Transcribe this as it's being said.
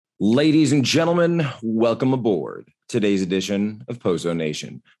Ladies and gentlemen, welcome aboard today's edition of Pozo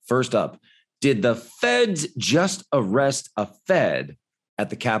Nation. First up, did the feds just arrest a Fed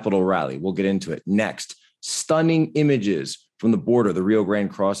at the Capitol rally? We'll get into it. Next, stunning images from the border, the Rio Grande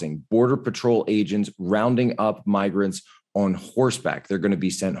crossing, Border Patrol agents rounding up migrants on horseback. They're going to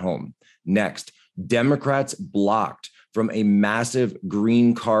be sent home. Next, Democrats blocked from a massive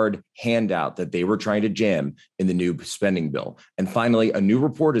green card handout that they were trying to jam in the new spending bill. And finally, a new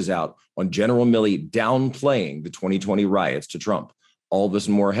report is out on General Milley downplaying the 2020 riots to Trump. All this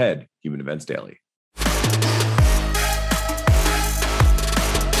and more ahead, Human Events Daily.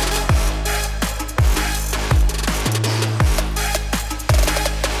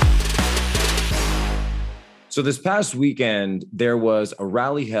 So this past weekend, there was a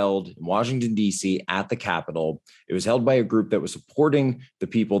rally held in Washington, D.C. at the Capitol. It was held by a group that was supporting the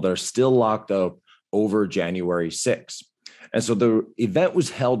people that are still locked up over January 6th. And so the event was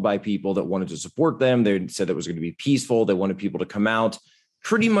held by people that wanted to support them. They said it was going to be peaceful. They wanted people to come out.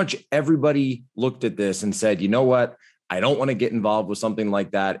 Pretty much everybody looked at this and said, you know what? I don't want to get involved with something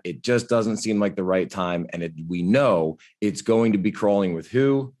like that. It just doesn't seem like the right time. And we know it's going to be crawling with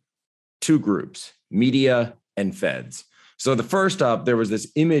who? Two groups, media and feds. So the first up, there was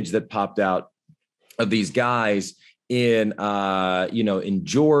this image that popped out of these guys in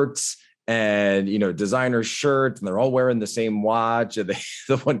jorts and, designer shirts, and they're all wearing the same watch. And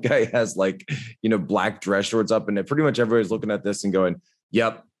the one guy has black dress shorts up, and pretty much everybody's looking at this and going,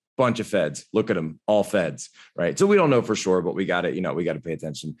 yep, bunch of feds. Look at them, all feds, right? So we don't know for sure, but we got to pay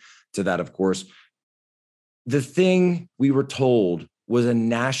attention to that, of course. The thing we were told was a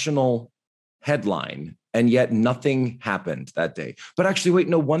national headline, and yet nothing happened that day. But actually, wait,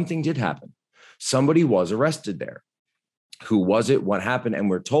 no, one thing did happen. Somebody was arrested there. Who was it? What happened? And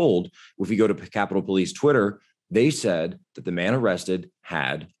we're told, if we go to Capitol Police Twitter, they said that the man arrested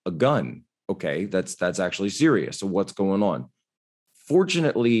had a gun. Okay, that's actually serious. So what's going on?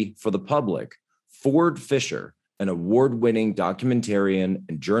 Fortunately for the public, Ford Fisher, an award-winning documentarian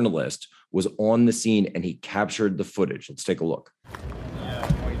and journalist, was on the scene and he captured the footage. Let's take a look.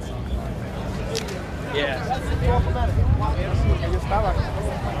 Yeah.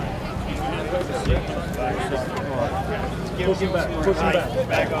 Push him back.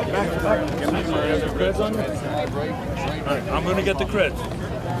 Back up. Creds on you? All right, I'm going to get the creds.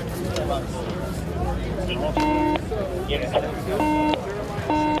 Get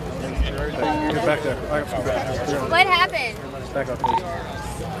back there. What happened? Back up, please.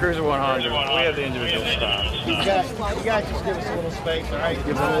 Cruiser 100. We have the individual stop. You guys just give us a little space, all right?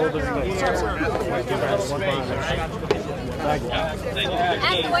 Give us a little bit of space. Give us a little space, all right?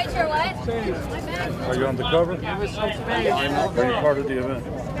 Ask the waiter what? Are you undercover? Give us some space. Are you part of the event?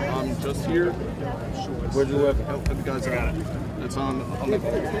 I'm just here. Where'd you live? Help the guys out. It's on the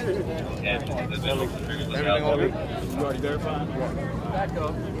boat. Everything all good? You already verified? Back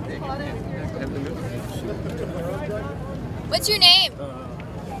up. Everything good? What's your name?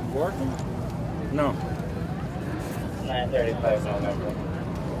 Working? No. 9:35 November.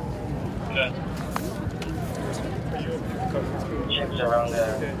 Good. Chips around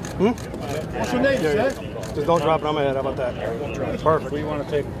there. What's your name, sir? Just don't drop it on my head. How about that? Perfect. We want to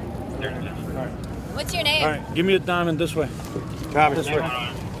take. What's your name? All right, give me a diamond this way. Copy. This way.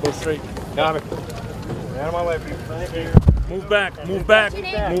 Go straight. Copy. Out of my way, people. Thank you. Move back. Move back.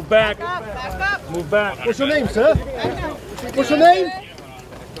 Move back. Back up. Move back. What's your name, sir? What's your name?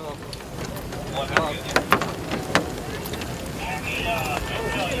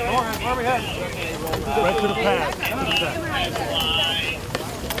 Right to the pad.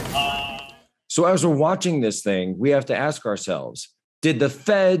 So as we're watching this thing, we have to ask ourselves, did the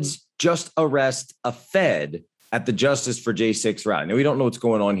feds just arrest a Fed at the Justice for J6 rally? Now, we don't know what's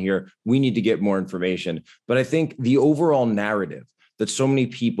going on here. We need to get more information. But I think the overall narrative that so many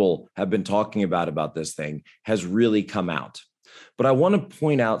people have been talking about this thing has really come out. But I want to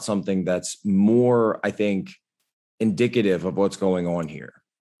point out something that's more, I think, indicative of what's going on here.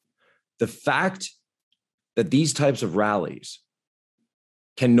 The fact that these types of rallies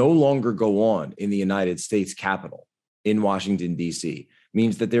can no longer go on in the United States Capitol in Washington, D.C.,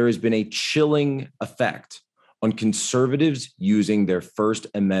 means that there has been a chilling effect on conservatives using their First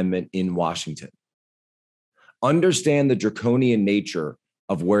Amendment in Washington. Understand the draconian nature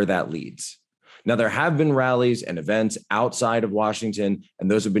of where that leads. Now, there have been rallies and events outside of Washington,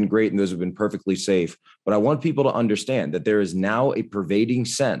 and those have been great and those have been perfectly safe. But I want people to understand that there is now a pervading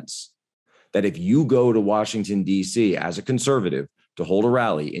sense that if you go to Washington, D.C. as a conservative to hold a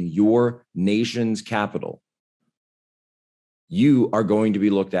rally in your nation's capital, you are going to be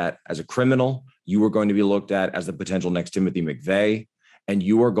looked at as a criminal. You are going to be looked at as the potential next Timothy McVeigh. and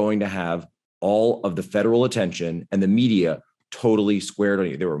you are going to have all of the federal attention and the media totally squared on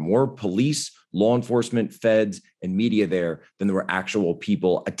you. There were more police, law enforcement, feds, and media there than there were actual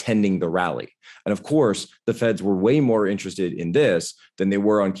people attending the rally. And of course, the feds were way more interested in this than they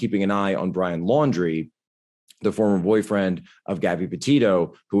were on keeping an eye on Brian Laundrie, the former boyfriend of Gabby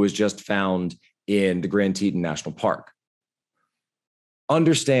Petito, who was just found in the Grand Teton National Park.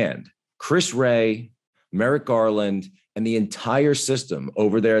 Understand, Chris Wray, Merrick Garland, and the entire system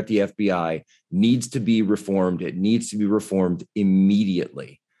over there at the FBI needs to be reformed. It needs to be reformed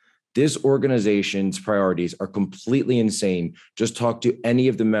immediately. This organization's priorities are completely insane. Just talk to any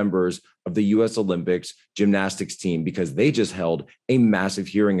of the members of the U.S. Olympics gymnastics team, because they just held a massive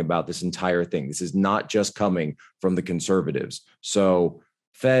hearing about this entire thing. This is not just coming from the conservatives. So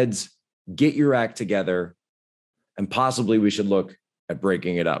feds, get your act together, and possibly we should look at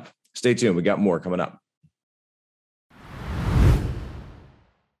breaking it up. Stay tuned. We got more coming up.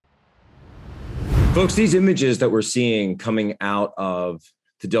 Folks, these images that we're seeing coming out of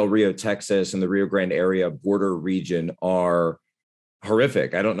the Del Rio, Texas, and the Rio Grande area border region are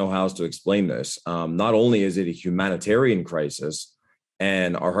horrific. I don't know how else to explain this. Not only is it a humanitarian crisis,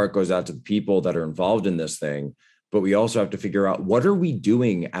 and our heart goes out to the people that are involved in this thing, but we also have to figure out, what are we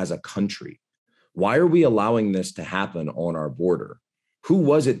doing as a country? Why are we allowing this to happen on our border? Who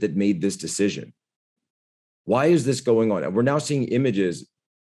was it that made this decision? Why is this going on? And we're now seeing images,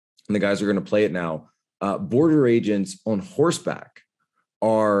 and the guys are going to play it now. Border agents on horseback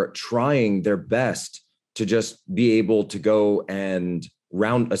are trying their best to just be able to go and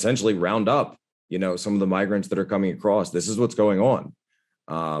essentially round up, some of the migrants that are coming across. This is what's going on.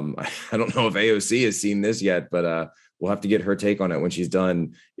 I don't know if AOC has seen this yet, but we'll have to get her take on it when she's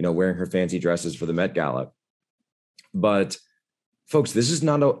done, wearing her fancy dresses for the Met Gala. But folks, this is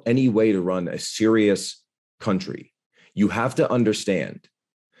not any way to run a serious country. You have to understand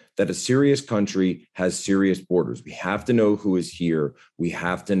that a serious country has serious borders. We have to know who is here. We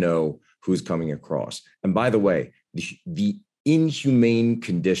have to know who's coming across. And by the way, the inhumane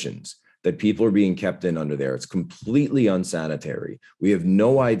conditions that people are being kept in under there, it's completely unsanitary. We have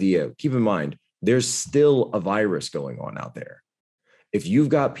no idea. Keep in mind, there's still a virus going on out there. If you've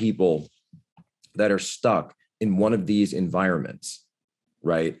got people that are stuck in one of these environments,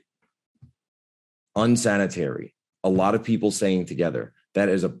 right? Unsanitary, a lot of people staying together, that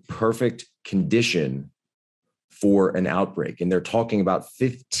is a perfect condition for an outbreak. And they're talking about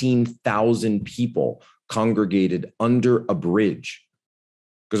 15,000 people congregated under a bridge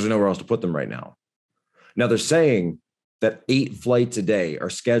because there's nowhere else to put them right now. Now they're saying that 8 flights a day are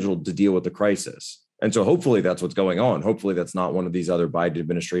scheduled to deal with the crisis. And so hopefully that's what's going on. Hopefully that's not one of these other Biden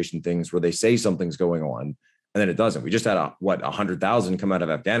administration things where they say something's going on and then it doesn't. We just had 100,000 come out of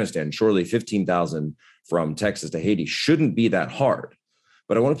Afghanistan. Surely 15,000 from Texas to Haiti shouldn't be that hard.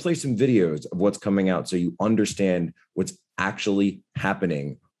 But I want to play some videos of what's coming out so you understand what's actually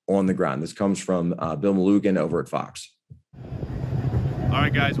happening on the ground. This comes from Bill Malugin over at Fox. All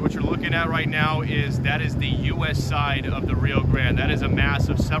right, guys, what you're looking at right now is the U.S. side of the Rio Grande. That is a mass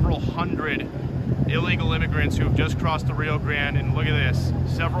of several hundred illegal immigrants who have just crossed the Rio Grande. And look at this,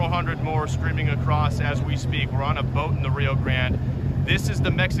 several hundred more streaming across as we speak. We're on a boat in the Rio Grande. This is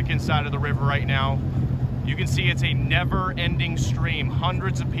the Mexican side of the river right now. You can see it's a never-ending stream.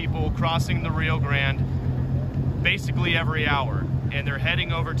 Hundreds of people crossing the Rio Grande basically every hour. And they're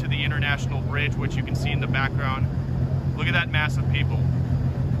heading over to the International Bridge, which you can see in the background. Look at that mass of people.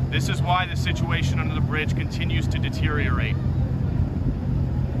 This is why the situation under the bridge continues to deteriorate.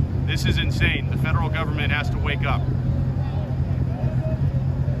 This is insane. The federal government has to wake up.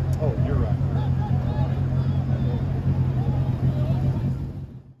 Oh, you're right.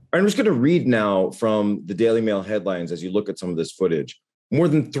 I'm just going to read now from the Daily Mail headlines as you look at some of this footage. More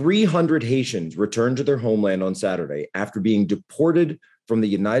than 300 Haitians returned to their homeland on Saturday after being deported from the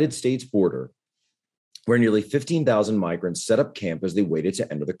United States border, where nearly 15,000 migrants set up camp as they waited to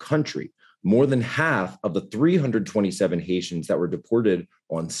enter the country. More than half of the 327 Haitians that were deported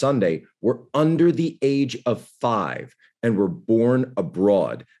on Sunday were under the age of 5 and were born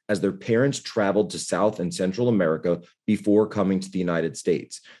abroad as their parents traveled to South and Central America before coming to the United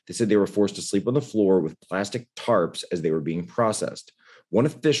States. They said they were forced to sleep on the floor with plastic tarps as they were being processed. One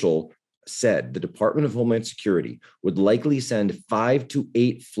official said the Department of Homeland Security would likely send 5 to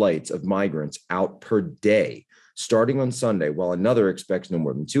 8 flights of migrants out per day, starting on Sunday, while another expects no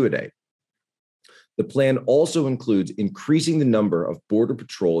more than 2 a day. The plan also includes increasing the number of Border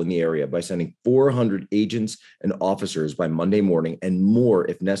Patrol in the area by sending 400 agents and officers by Monday morning and more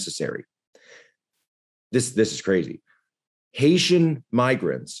if necessary. This is crazy. Haitian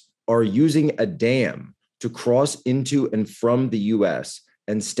migrants are using a dam to cross into and from the US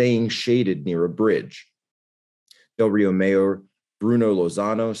and staying shaded near a bridge. Del Rio Mayor Bruno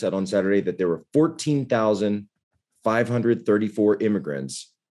Lozano said on Saturday that there were 14,534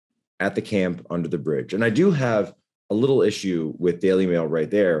 immigrants at the camp under the bridge. And I do have a little issue with Daily Mail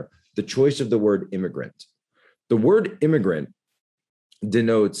right there, the choice of the word immigrant. The word immigrant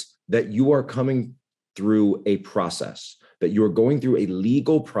denotes that you are coming through a process, that you are going through a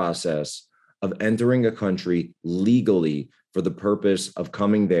legal process of entering a country legally for the purpose of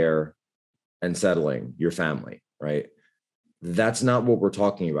coming there and settling your family, right? That's not what we're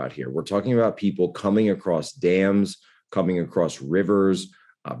talking about here. We're talking about people coming across dams, coming across rivers,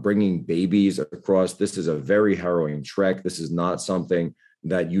 bringing babies across. This is a very harrowing trek. This is not something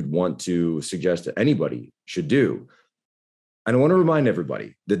that you'd want to suggest that anybody should do. And I want to remind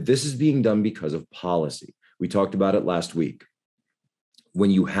everybody that this is being done because of policy. We talked about it last week. When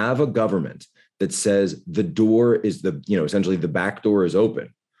you have a government that says the door is essentially the back door is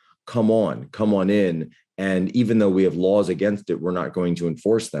open, come on in. And even though we have laws against it, we're not going to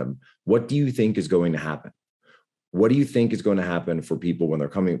enforce them. What do you think is going to happen? What do you think is going to happen for people when they're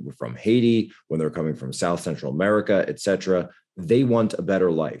coming from Haiti, when they're coming from South Central America, et cetera? They want a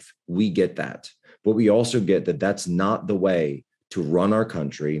better life. We get that. But we also get that that's not the way to run our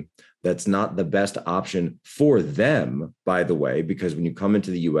country. That's not the best option for them, by the way, because when you come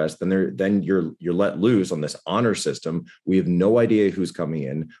into the US, then you're let loose on this honor system. We have no idea who's coming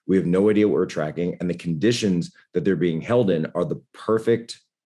in. We have no idea what we're tracking. And the conditions that they're being held in are the perfect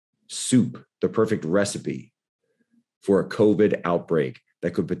soup, the perfect recipe for a COVID outbreak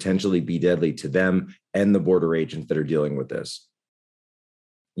that could potentially be deadly to them and the border agents that are dealing with this.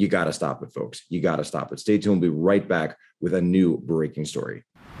 You got to stop it, folks. You got to stop it. Stay tuned. We'll be right back with a new breaking story.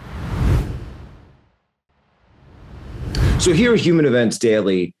 So here at Human Events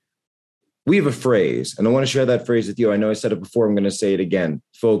Daily, we have a phrase, and I want to share that phrase with you. I know I said it before. I'm going to say it again.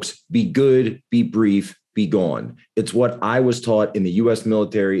 Folks, be good, be brief, be gone. It's what I was taught in the U.S.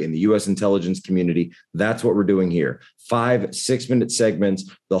 military, in the U.S. intelligence community. That's what we're doing here. 5-6-minute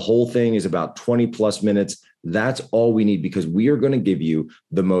segments. The whole thing is about 20 plus minutes. That's all we need, because we are going to give you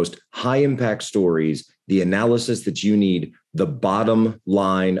the most high impact stories, the analysis that you need, the bottom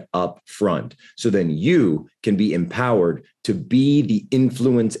line up front. So then you can be empowered to be the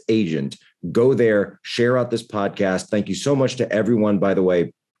influence agent. Go there, share out this podcast. Thank you so much to everyone, by the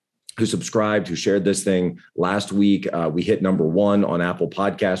way, who subscribed, who shared this thing last week. We hit #1 on Apple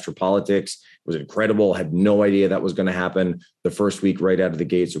Podcast for politics. It was incredible. Had no idea that was going to happen the first week right out of the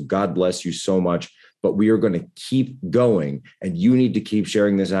gate. So God bless you so much. But we are going to keep going, and you need to keep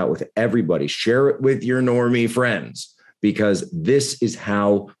sharing this out with everybody. Share it with your normie friends, because this is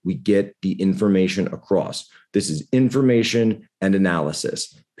how we get the information across. This is information and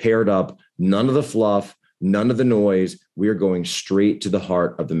analysis paired up, none of the fluff, none of the noise. We are going straight to the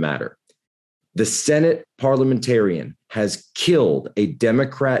heart of the matter. The Senate parliamentarian has killed a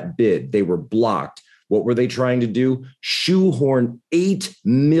Democrat bid. They were blocked. What were they trying to do? Shoehorn 8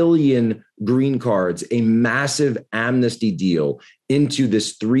 million green cards, a massive amnesty deal, into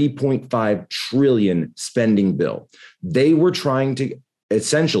this $3.5 trillion spending bill. They were trying to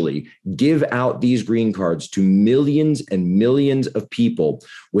essentially give out these green cards to millions and millions of people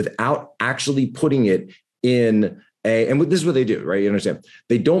without actually putting it in and this is what they do, right? You understand?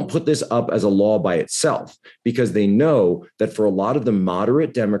 They don't put this up as a law by itself, because they know that for a lot of the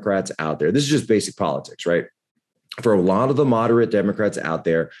moderate Democrats out there, this is just basic politics, right? For a lot of the moderate Democrats out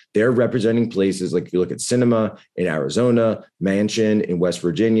there, they're representing places like, if you look at Sinema in Arizona, Manchin in West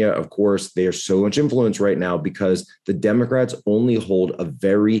Virginia, of course, they are so much influence right now because the Democrats only hold a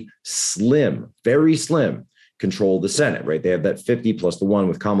very slim control of the Senate, right? They have that 50 plus the 1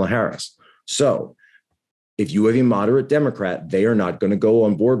 with Kamala Harris. So if you have a moderate Democrat, they are not going to go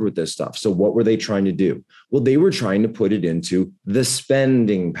on board with this stuff. So what were they trying to do? Well, they were trying to put it into the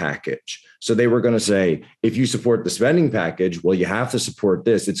spending package. So they were going to say, if you support the spending package, well, you have to support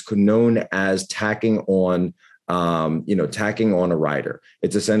this. It's known as tacking on a rider.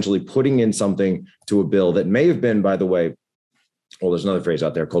 It's essentially putting in something to a bill that may have been, by the way, well, there's another phrase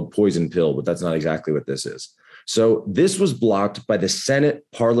out there called poison pill, but that's not exactly what this is. So this was blocked by the Senate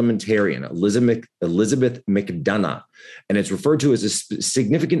parliamentarian, Elizabeth McDonough, and it's referred to as a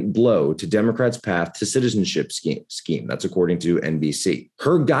significant blow to Democrats' path to citizenship scheme. That's according to NBC.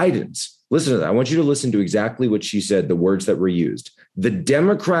 Her guidance, listen to that. I want you to listen to exactly what she said, the words that were used. The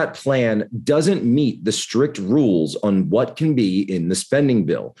Democrat plan doesn't meet the strict rules on what can be in the spending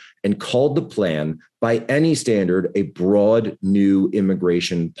bill, and called the plan by any standard a broad new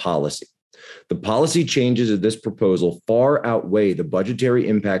immigration policy. The policy changes of this proposal far outweigh the budgetary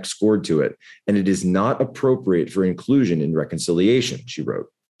impact scored to it, and it is not appropriate for inclusion in reconciliation, she wrote.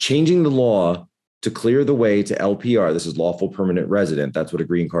 Changing the law to clear the way to LPR, this is lawful permanent resident, that's what a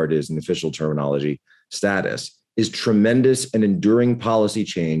green card is in official terminology, status, is tremendous and enduring policy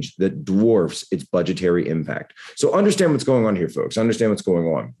change that dwarfs its budgetary impact. So understand what's going on here, folks. Understand what's going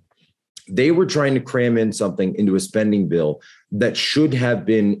on. They were trying to cram in something into a spending bill that should have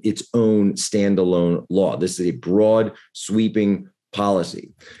been its own standalone law. This is a broad, sweeping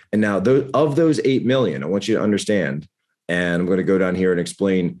policy. And now of those 8 million, I want you to understand, and I'm going to go down here and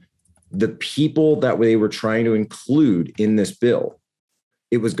explain the people that they were trying to include in this bill.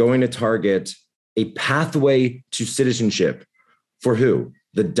 It was going to target a pathway to citizenship for who?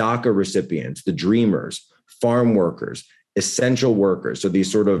 The DACA recipients, the dreamers, farm workers, essential workers. So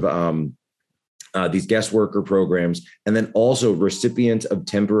these sort of these guest worker programs, and then also recipients of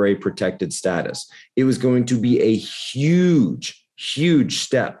temporary protected status. It was going to be a huge, huge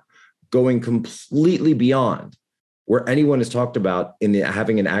step going completely beyond where anyone has talked about in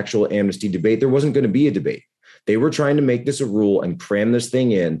having an actual amnesty debate. There wasn't going to be a debate. They were trying to make this a rule and cram this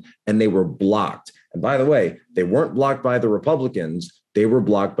thing in, and they were blocked. And by the way, they weren't blocked by the Republicans. They were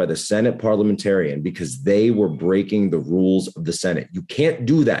blocked by the Senate parliamentarian because they were breaking the rules of the Senate. You can't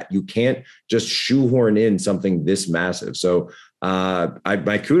do that. You can't just shoehorn in something this massive. So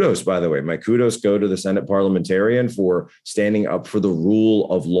my kudos, by the way, my kudos go to the Senate parliamentarian for standing up for the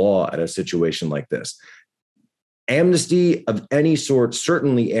rule of law at a situation like this. Amnesty of any sort,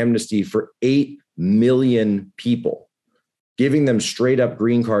 certainly amnesty for 8 million people, giving them straight up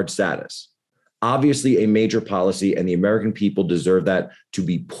green card status. Obviously a major policy, and the American people deserve that to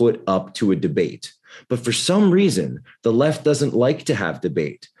be put up to a debate. But for some reason, the left doesn't like to have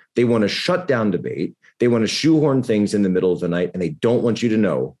debate. They want to shut down debate. They want to shoehorn things in the middle of the night, and they don't want you to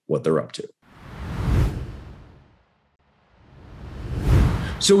know what they're up to.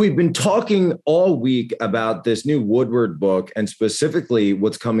 So we've been talking all week about this new Woodward book, and specifically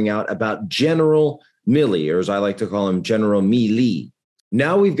what's coming out about General Milley, or as I like to call him, General Milley.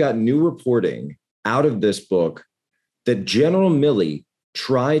 Now we've got new reporting out of this book that General Milley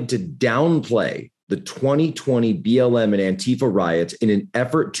tried to downplay the 2020 BLM and Antifa riots in an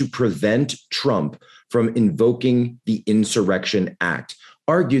effort to prevent Trump from invoking the Insurrection Act,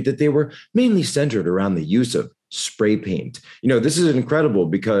 argued that they were mainly centered around the use of spray paint. You know, this is incredible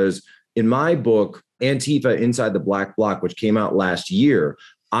because in my book, Antifa Inside the Black Bloc, which came out last year,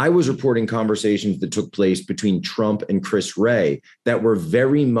 I was reporting conversations that took place between Trump and Chris Wray that were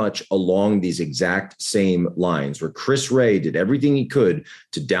very much along these exact same lines, where Chris Wray did everything he could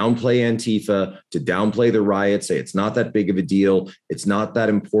to downplay Antifa, to downplay the riots, say it's not that big of a deal, it's not that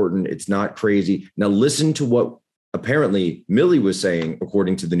important, it's not crazy. Now listen to what apparently Milley was saying,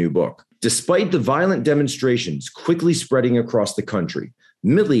 according to the new book. Despite the violent demonstrations quickly spreading across the country,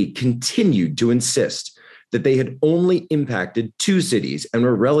 Milley continued to insist that they had only impacted 2 cities and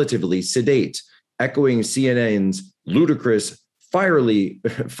were relatively sedate, echoing CNN's ludicrous,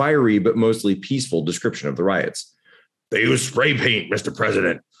 fiery but mostly peaceful description of the riots. They use spray paint, Mr.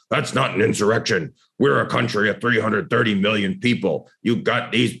 President. That's not an insurrection. We're a country of 330 million people. You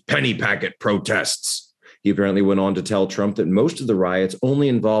got these penny packet protests. He apparently went on to tell Trump that most of the riots only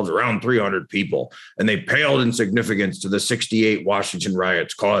involved around 300 people, and they paled in significance to the 68 Washington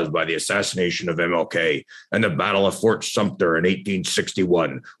riots caused by the assassination of MLK and the Battle of Fort Sumter in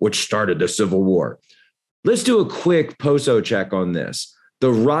 1861, which started the Civil War. Let's do a quick POSO check on this.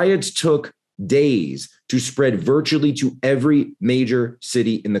 The riots took days to spread virtually to every major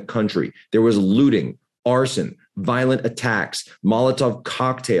city in the country. There was looting, arson, violent attacks, Molotov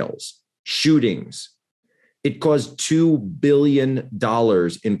cocktails, shootings. It caused $2 billion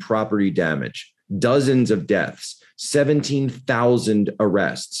in property damage, dozens of deaths, 17,000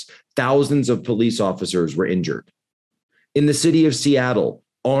 arrests, thousands of police officers were injured. In the city of Seattle,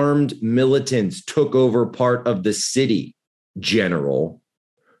 armed militants took over part of the city, General.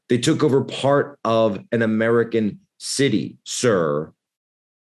 They took over part of an American city, sir.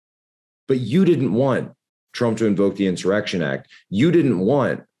 But you didn't want Trump to invoke the Insurrection Act. You didn't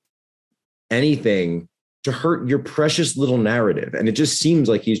want anything to hurt your precious little narrative. And it just seems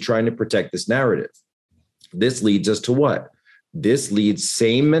like he's trying to protect this narrative. This leads us to what?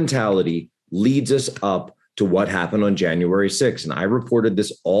 Same mentality leads us up to what happened on January 6th. And I reported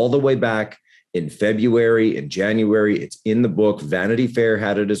this all the way back in February, in January. It's in the book. Vanity Fair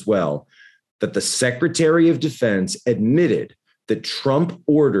had it as well, that the Secretary of Defense admitted that Trump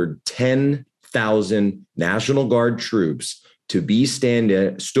ordered 10,000 National Guard troops to be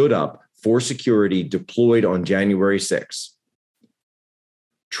stood up for security deployed on January 6th.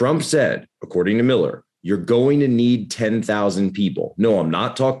 Trump said, according to Miller, you're going to need 10,000 people. No, I'm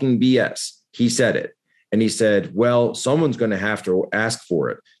not talking BS. He said it. And he said, well, someone's going to have to ask for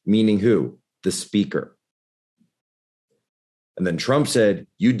it, meaning who? The speaker. And then Trump said,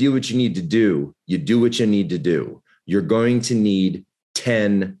 you do what you need to do. You do what you need to do. You're going to need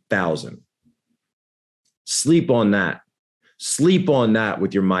 10,000. Sleep on that. Sleep on that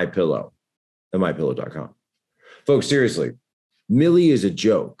with your MyPillow at mypillow.com. Folks, seriously, Milley is a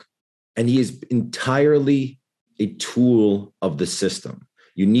joke, and he is entirely a tool of the system.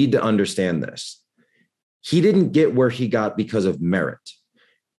 You need to understand this. He didn't get where he got because of merit.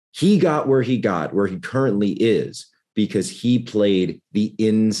 He got where he currently is, because he played the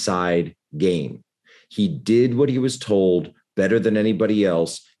inside game. He did what he was told better than anybody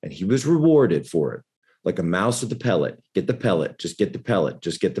else, and he was rewarded for it. Like a mouse with the pellet. Get the pellet, just get the pellet,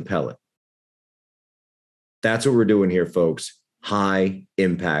 just get the pellet. That's what we're doing here, folks. High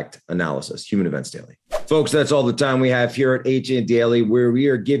impact analysis, Human Events Daily. Folks, that's all the time we have here at HN Daily, where we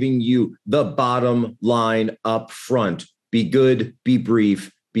are giving you the bottom line up front. Be good, be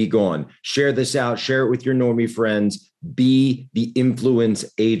brief, be gone. Share this out, share it with your normie friends. Be the influence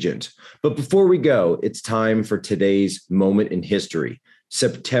agent. But before we go, it's time for today's moment in history.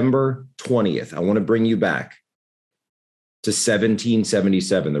 September 20th. I want to bring you back to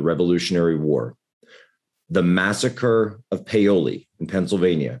 1777, the Revolutionary War. The massacre of Paoli in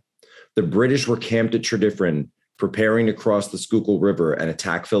Pennsylvania. The British were camped at Tredyffrin, preparing to cross the Schuylkill River and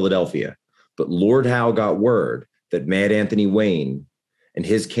attack Philadelphia. But Lord Howe got word that Mad Anthony Wayne and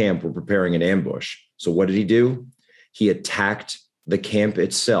his camp were preparing an ambush. So what did he do? He attacked the camp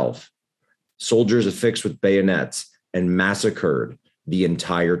itself, soldiers affixed with bayonets, and massacred the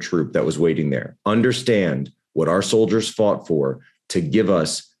entire troop that was waiting there. Understand what our soldiers fought for to give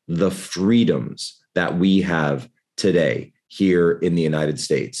us the freedoms that we have today here in the United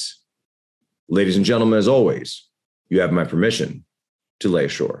States. Ladies and gentlemen, as always, you have my permission to lay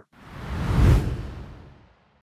ashore.